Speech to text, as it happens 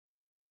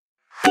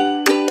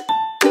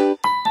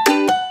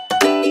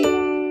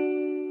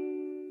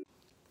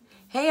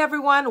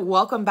everyone,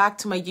 welcome back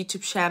to my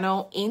YouTube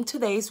channel. In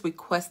today's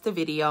requested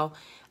video,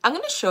 I'm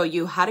going to show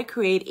you how to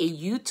create a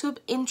YouTube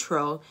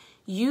intro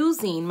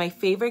using my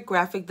favorite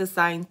graphic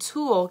design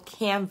tool,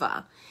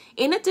 Canva.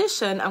 In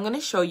addition, I'm going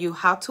to show you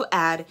how to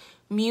add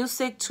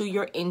music to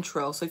your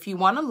intro. So if you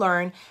want to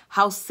learn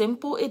how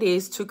simple it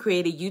is to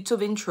create a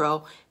YouTube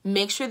intro,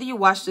 make sure that you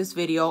watch this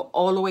video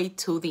all the way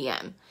to the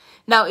end.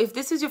 Now, if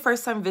this is your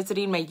first time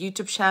visiting my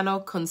YouTube channel,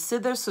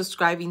 consider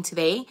subscribing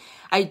today.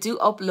 I do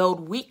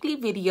upload weekly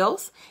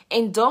videos.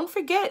 And don't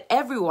forget,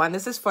 everyone,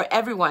 this is for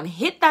everyone,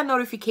 hit that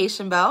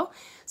notification bell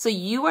so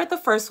you are the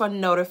first one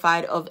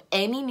notified of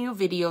any new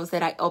videos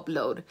that I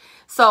upload.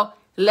 So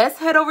let's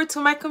head over to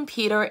my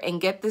computer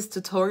and get this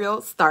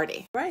tutorial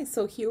started. All right,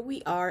 so here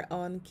we are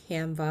on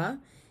Canva.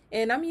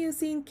 And I'm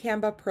using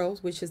Canva Pro,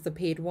 which is the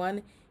paid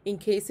one, in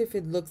case if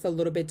it looks a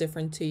little bit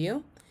different to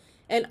you.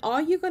 And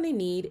all you're going to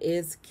need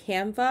is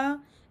Canva,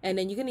 and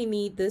then you're going to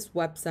need this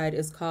website.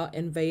 It's called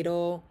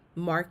Badillo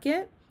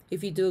Market.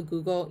 If you do a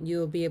Google,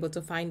 you'll be able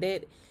to find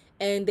it.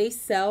 And they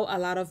sell a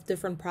lot of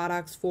different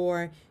products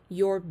for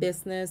your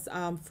business,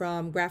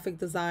 from graphic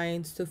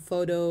designs to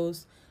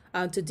photos,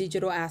 to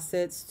digital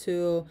assets,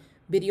 to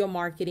video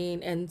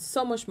marketing, and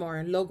so much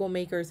more, logo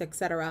makers,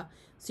 etc.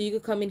 So you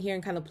could come in here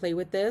and kind of play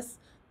with this.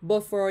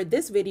 But for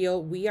this video,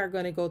 we are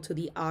going to go to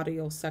the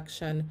audio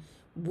section,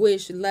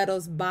 which let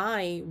us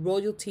buy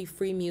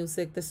royalty-free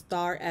music to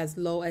start as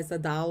low as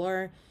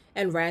 $1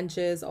 and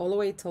ranges all the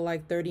way to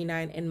like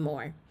 $39 and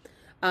more.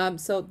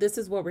 So this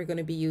is what we're going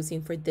to be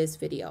using for this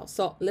video.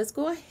 So let's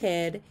go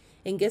ahead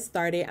and get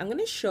started. I'm going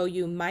to show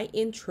you my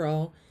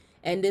intro,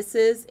 and this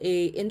is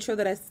a intro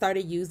that I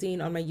started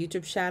using on my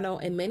YouTube channel,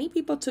 and many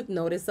people took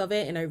notice of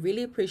it, and I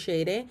really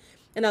appreciate it.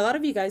 And a lot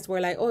of you guys were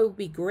like, oh, it would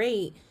be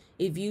great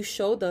if you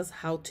showed us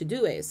how to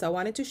do it. So I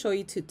wanted to show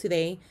you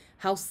today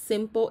how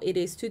simple it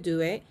is to do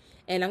it.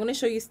 And I'm going to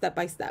show you step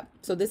by step.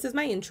 So this is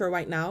my intro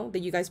right now that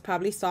you guys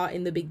probably saw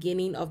in the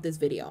beginning of this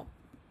video.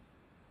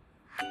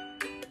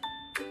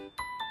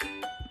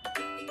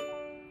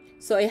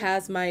 So it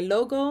has my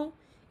logo,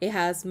 it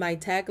has my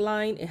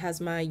tagline, it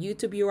has my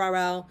YouTube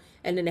URL,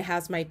 and then it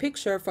has my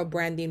picture for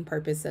branding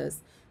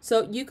purposes.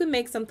 So you could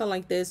make something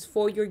like this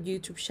for your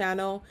YouTube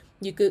channel.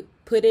 You could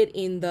put it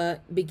in the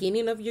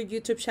beginning of your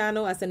YouTube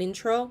channel as an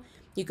intro.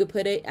 You could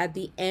put it at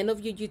the end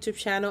of your YouTube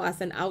channel as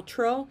an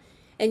outro.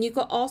 And you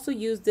could also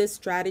use this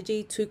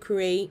strategy to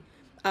create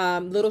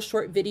little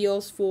short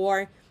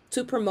videos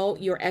to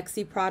promote your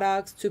Etsy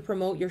products, to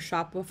promote your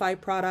Shopify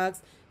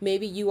products.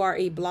 Maybe you are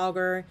a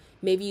blogger.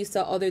 Maybe you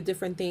sell other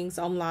different things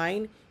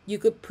online. You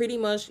could pretty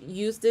much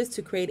use this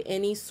to create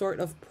any sort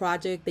of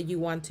project that you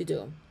want to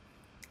do.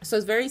 So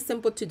it's very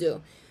simple to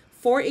do.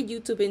 For a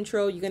YouTube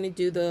intro, you're going to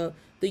do the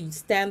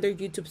standard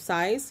YouTube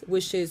size,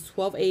 which is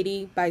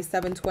 1280 by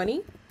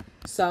 720.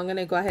 So I'm going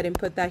to go ahead and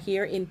put that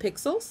here in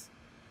pixels.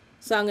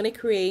 So I'm going to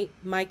create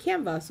my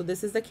Canva. So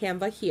this is the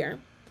Canva here.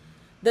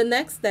 The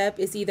next step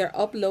is either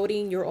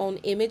uploading your own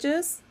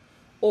images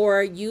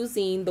or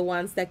using the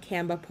ones that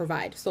Canva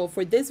provides. So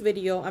for this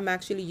video, I'm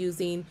actually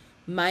using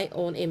my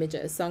own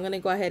images. So I'm going to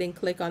go ahead and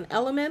click on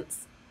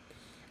Elements.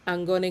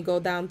 I'm going to go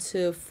down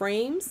to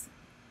Frames.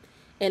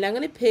 And I'm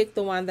going to pick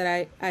the one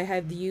that I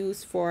have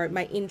used for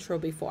my intro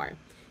before.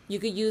 You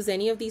could use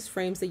any of these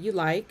frames that you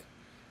like.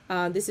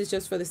 This is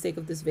just for the sake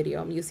of this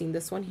video. I'm using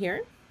this one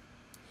here.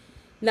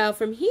 Now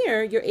from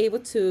here, you're able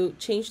to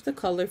change the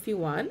color if you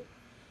want.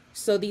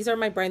 So these are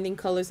my branding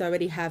colors I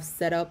already have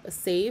set up,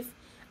 save.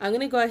 I'm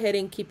going to go ahead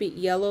and keep it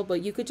yellow,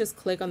 but you could just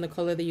click on the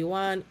color that you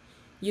want.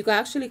 You could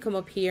actually come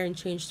up here and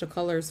change the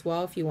color as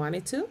well if you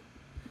wanted to.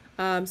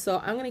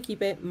 So I'm going to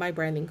keep it my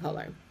branding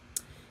color.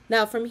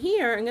 Now from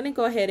here, I'm going to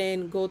go ahead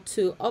and go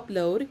to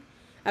upload.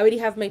 I already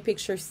have my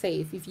picture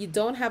saved. If you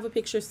don't have a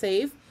picture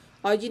saved,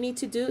 all you need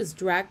to do is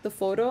drag the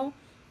photo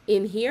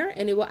in here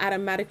and it will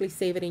automatically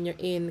save it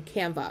in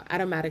Canva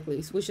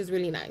automatically, which is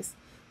really nice.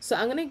 So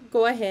I'm going to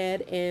go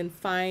ahead and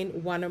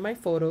find one of my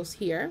photos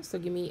here. So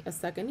give me a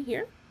second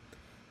here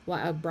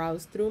while I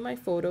browse through my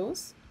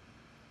photos.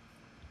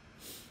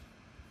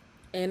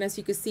 And as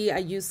you can see, I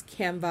use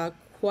Canva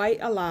quite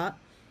a lot.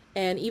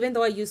 And even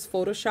though I use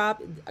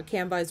Photoshop,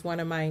 Canva is one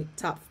of my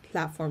top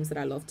platforms that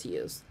I love to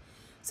use.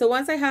 So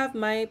once I have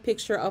my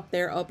picture up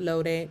there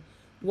uploaded,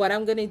 what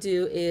I'm going to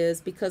do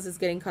is, because it's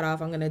getting cut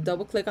off, I'm going to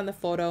double click on the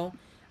photo.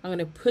 I'm going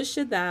to push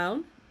it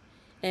down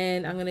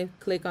and I'm going to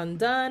click on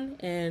done.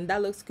 And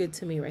that looks good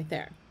to me right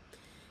there.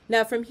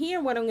 Now from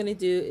here, what I'm going to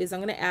do is I'm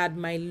going to add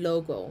my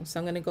logo. So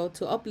I'm going to go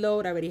to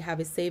upload. I already have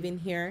it saved in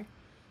here.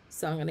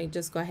 So I'm going to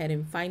just go ahead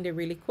and find it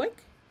really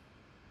quick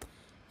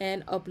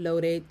and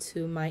upload it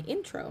to my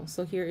intro.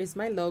 So here is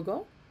my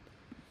logo.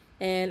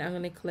 And I'm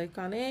going to click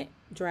on it,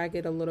 drag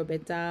it a little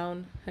bit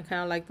down. I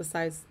kind of like the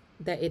size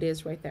that it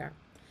is right there.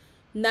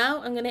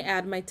 Now I'm going to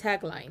add my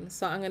tagline.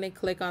 So I'm going to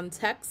click on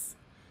text.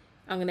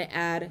 I'm going to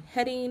add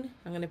heading.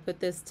 I'm going to put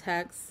this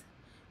text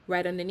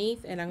right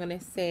underneath and I'm going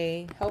to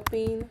say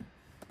helping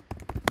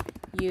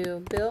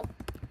you build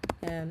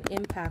an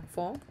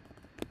impactful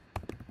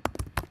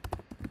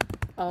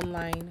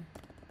online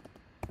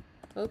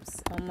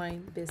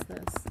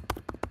business.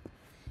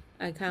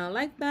 I kind of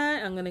like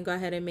that. I'm going to go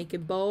ahead and make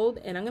it bold,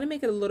 and I'm going to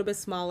make it a little bit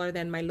smaller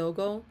than my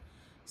logo.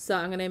 So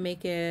I'm going to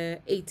make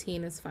it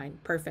 18 is fine.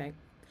 Perfect.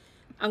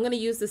 I'm going to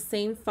use the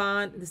same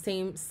font, the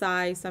same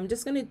size. So I'm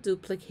just going to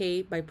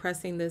duplicate by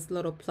pressing this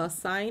little plus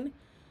sign.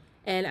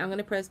 And I'm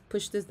going to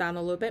push this down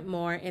a little bit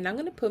more. And I'm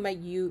going to put my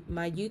YouTube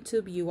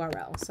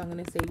URL. So I'm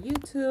going to say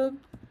YouTube.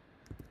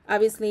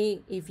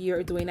 Obviously, if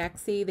you're doing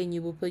Etsy, then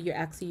you will put your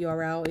Etsy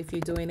URL. If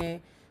you're doing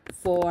it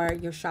for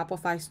your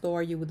Shopify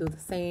store, you will do the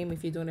same.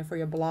 If you're doing it for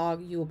your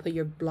blog, you will put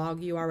your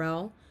blog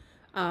URL.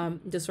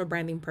 Just for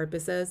branding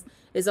purposes.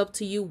 It's up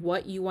to you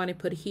what you want to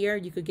put here.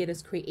 You could get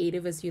as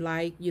creative as you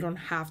like. You don't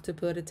have to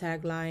put a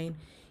tagline.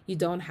 You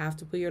don't have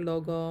to put your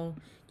logo.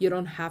 You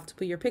don't have to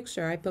put your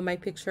picture. I put my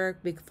picture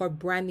for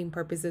branding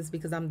purposes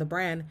because I'm the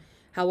brand.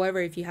 However,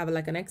 if you have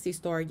like an Etsy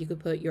store, you could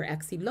put your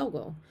Etsy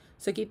logo.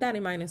 So keep that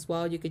in mind as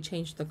well. You could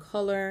change the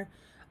color,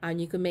 and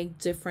you could make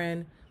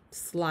different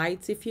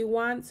slides if you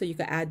want. So you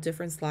could add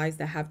different slides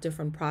that have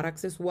different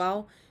products as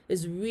well.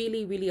 It's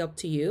really, really up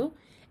to you.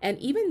 And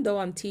even though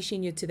I'm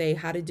teaching you today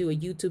how to do a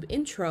YouTube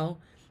intro,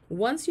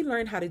 once you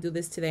learn how to do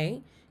this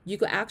today, you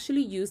could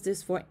actually use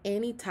this for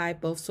any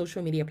type of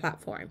social media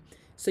platform.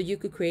 So you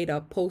could create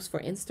a post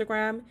for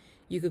Instagram.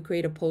 You could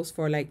create a post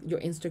for like your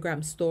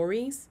Instagram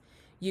stories.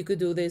 You could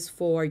do this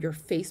for your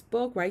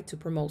Facebook, right? To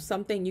promote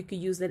something. You could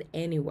use it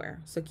anywhere.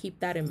 So keep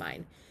that in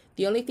mind.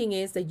 The only thing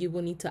is that you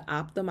will need to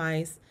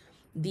optimize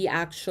the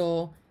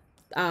actual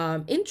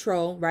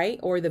intro, right?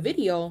 Or the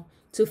video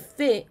to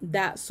fit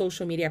that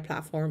social media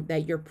platform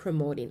that you're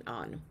promoting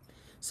on.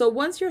 So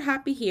once you're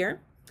happy here,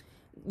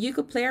 you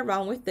could play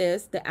around with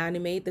this, the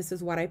animate. This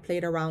is what I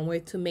played around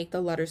with to make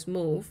the letters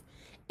move.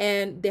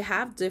 And they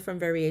have different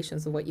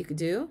variations of what you could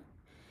do.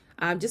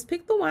 Just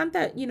pick the one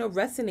that, you know,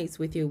 resonates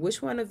with you.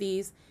 Which one of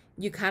these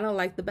you kind of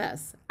like the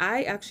best?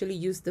 I actually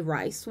use the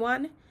rice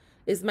one.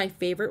 Is my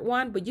favorite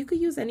one, but you could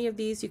use any of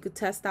these. You could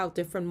test out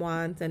different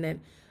ones and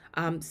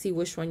then see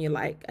which one you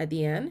like at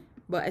the end.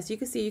 But as you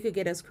can see, you could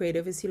get as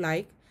creative as you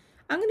like.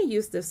 I'm going to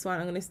use this one.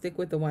 I'm going to stick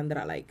with the one that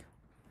I like.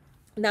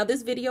 Now,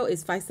 this video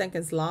is 5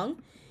 seconds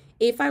long.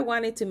 If I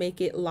wanted to make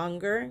it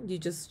longer, you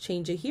just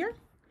change it here.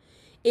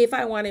 If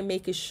I want to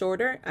make it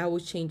shorter, I will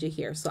change it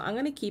here. So I'm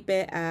going to keep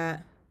it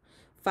at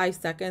 5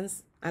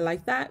 seconds. I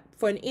like that.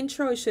 For an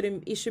intro, it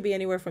should be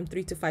anywhere from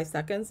 3 to 5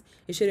 seconds.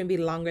 It shouldn't be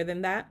longer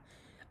than that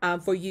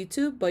for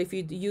YouTube. But if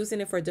you're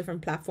using it for a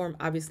different platform,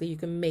 obviously you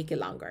can make it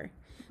longer.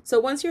 So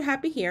once you're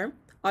happy here,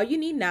 all you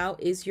need now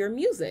is your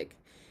music.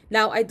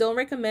 Now, I don't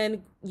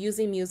recommend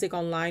using music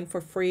online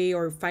for free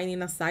or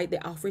finding a site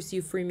that offers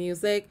you free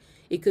music.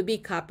 It could be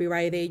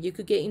copyrighted. You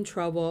could get in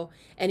trouble.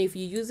 And if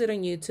you use it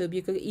on YouTube,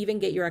 you could even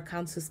get your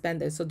account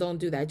suspended. So don't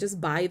do that.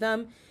 Just buy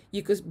them.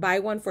 You could buy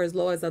one for as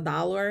low as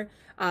 $1.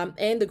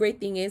 And the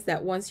great thing is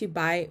that once you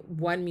buy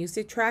one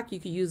music track, you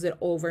can use it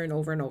over and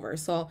over and over.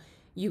 So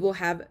you will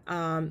have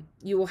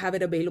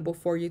it available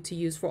for you to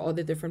use for all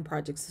the different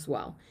projects as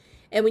well.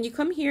 And when you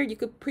come here, you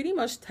could pretty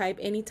much type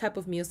any type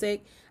of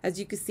music. As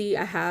you can see,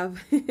 I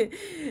have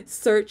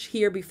search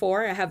here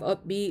before. I have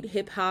upbeat,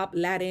 hip hop,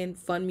 Latin,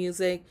 fun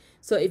music.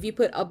 So if you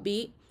put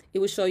upbeat, it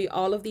will show you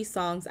all of these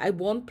songs. I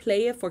won't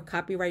play it for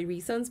copyright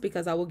reasons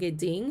because I will get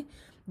dinged.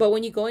 But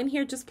when you go in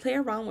here, just play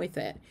around with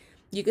it.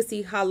 You can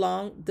see how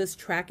long this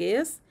track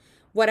is.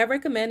 What I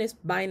recommend is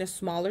buying a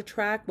smaller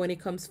track when it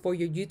comes for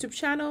your YouTube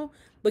channel.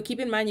 But keep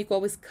in mind, you can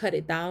always cut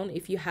it down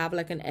if you have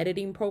like an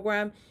editing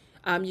program.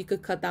 You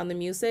could cut down the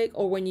music,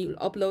 or when you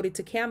upload it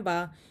to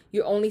Canva,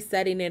 you're only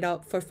setting it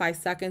up for 5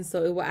 seconds,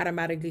 so it will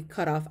automatically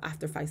cut off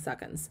after 5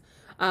 seconds.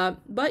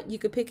 But you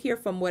could pick here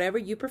from whatever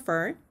you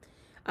prefer.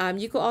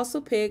 You could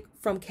also pick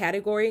from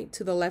category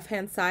to the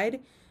left-hand side.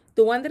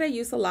 The one that I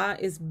use a lot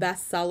is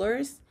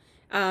bestsellers.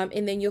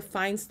 And then you'll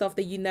find stuff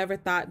that you never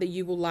thought that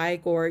you would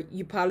like, or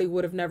you probably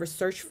would have never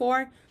searched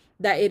for,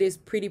 that it is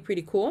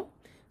pretty cool.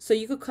 So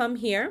you could come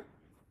here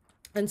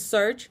and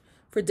search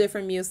for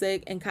different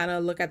music and kind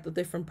of look at the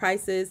different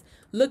prices,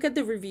 look at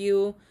the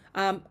review,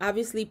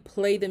 obviously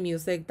play the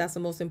music. That's the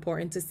most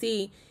important to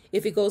see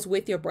if it goes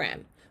with your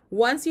brand.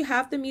 Once you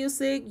have the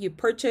music, you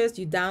purchase,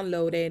 you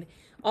download it,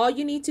 all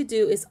you need to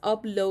do is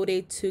upload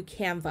it to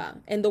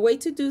Canva. And the way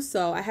to do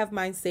so, I have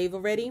mine saved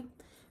already.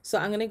 So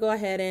I'm going to go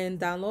ahead and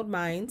download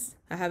mine.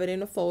 I have it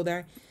in a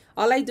folder.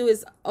 All I do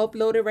is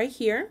upload it right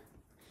here.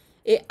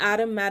 It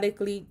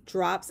automatically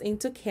drops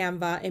into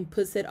Canva and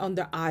puts it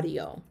under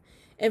audio.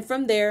 And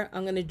from there,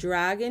 I'm going to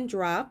drag and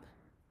drop.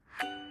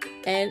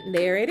 And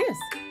there it is.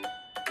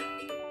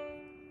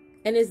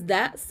 And it's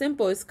that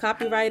simple. It's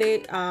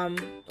copyrighted.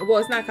 Well,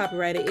 it's not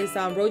copyrighted. It's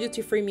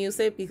royalty-free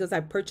music because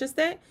I purchased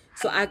it.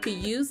 So I could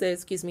use it,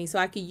 so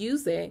I could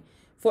use it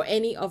for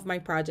any of my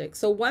projects.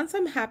 So once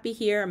I'm happy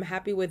here, I'm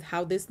happy with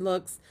how this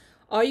looks,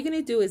 all you're going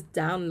to do is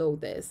download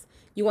this.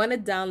 You want to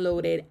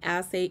download it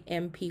as a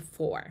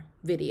MP4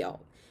 video.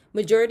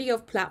 Majority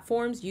of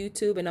platforms,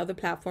 YouTube and other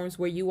platforms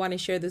where you want to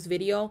share this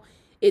video,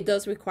 it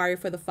does require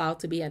for the file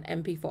to be an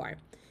MP4.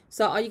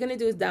 So all you're going to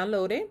do is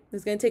download it.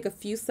 It's going to take a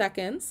few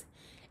seconds.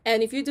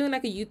 And if you're doing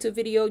like a YouTube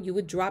video, you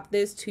would drop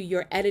this to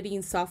your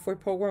editing software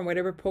program,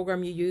 whatever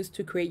program you use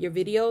to create your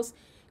videos.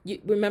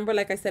 You remember,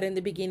 like I said in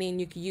the beginning,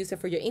 you could use it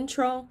for your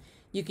intro,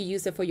 you could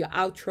use it for your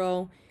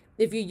outro.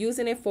 If you're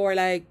using it for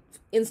like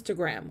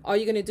Instagram, all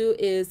you're gonna do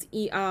is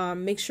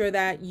make sure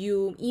that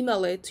you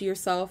email it to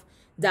yourself,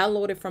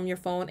 download it from your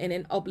phone, and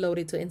then upload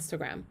it to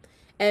Instagram.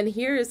 And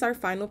here is our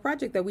final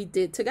project that we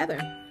did together.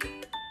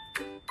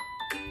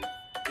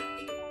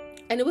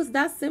 And it was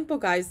that simple,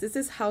 guys. This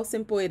is how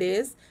simple it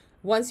is.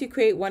 Once you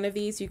create one of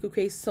these, you could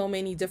create so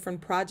many different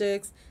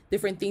projects,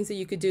 different things that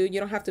you could do. You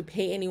don't have to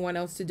pay anyone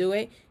else to do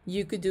it.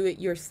 You could do it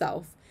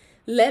yourself.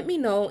 Let me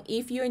know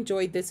if you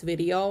enjoyed this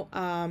video.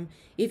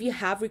 If you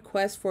have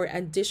requests for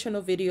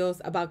additional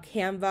videos about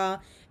Canva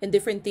and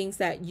different things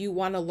that you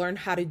want to learn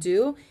how to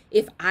do,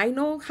 if I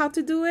know how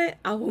to do it,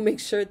 I will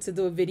make sure to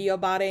do a video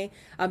about it.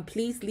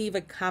 Please leave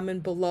a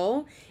comment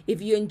below.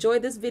 If you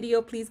enjoyed this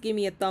video, please give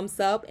me a thumbs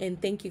up,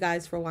 and thank you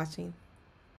guys for watching.